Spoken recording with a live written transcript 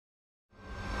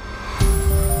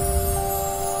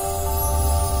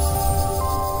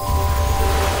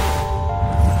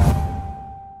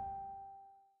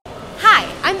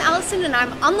Allison and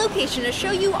I'm on location to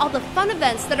show you all the fun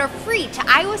events that are free to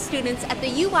Iowa students at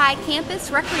the UI Campus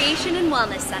Recreation and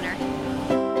Wellness Center.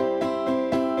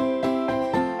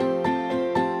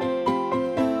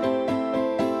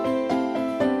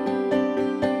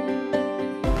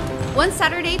 One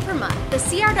Saturday per month, the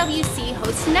CRWC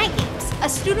hosts Night Games, a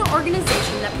student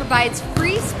organization that provides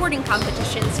free sporting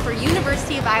competitions for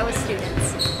University of Iowa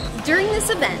students. During this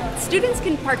event, students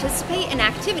can participate in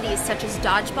activities such as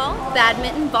dodgeball,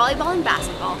 badminton, volleyball, and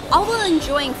basketball, all while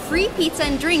enjoying free pizza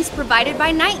and drinks provided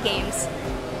by Night Games.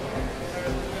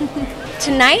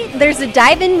 Tonight, there's a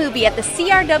dive-in movie at the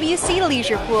CRWC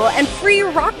Leisure Pool and free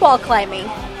rock wall climbing.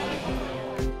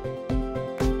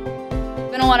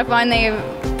 It's been a lot of fun. They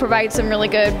provide some really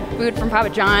good food from Papa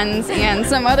John's and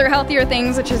some other healthier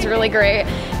things, which is really great.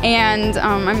 And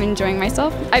I'm enjoying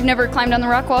myself. I've never climbed on the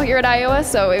rock wall here at Iowa,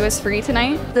 so it was free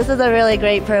tonight. This is a really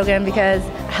great program because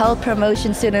health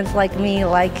promotion students like me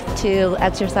like to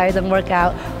exercise and work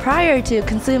out prior to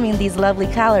consuming these lovely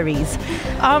calories.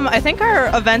 I think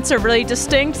our events are really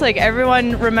distinct. Like,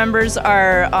 everyone remembers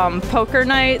our poker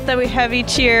night that we have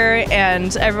each year,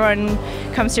 and everyone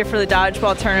comes here for the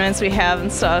dodgeball tournaments we have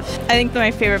and stuff. I think that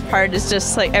my favorite part is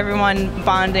just like everyone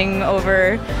bonding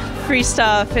over free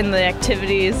stuff and the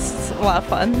activities. It's a lot of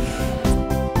fun.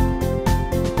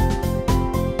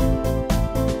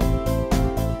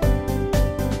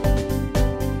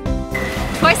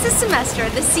 Twice a semester,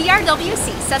 the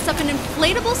CRWC sets up an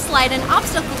inflatable slide and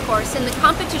obstacle course in the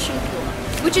competition pool,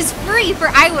 which is free for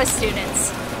Iowa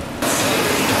students.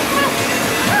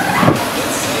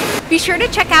 Be sure to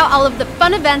check out all of the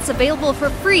fun events available for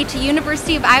free to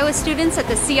University of Iowa students at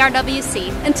the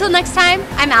CRWC. Until next time,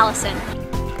 I'm Allison.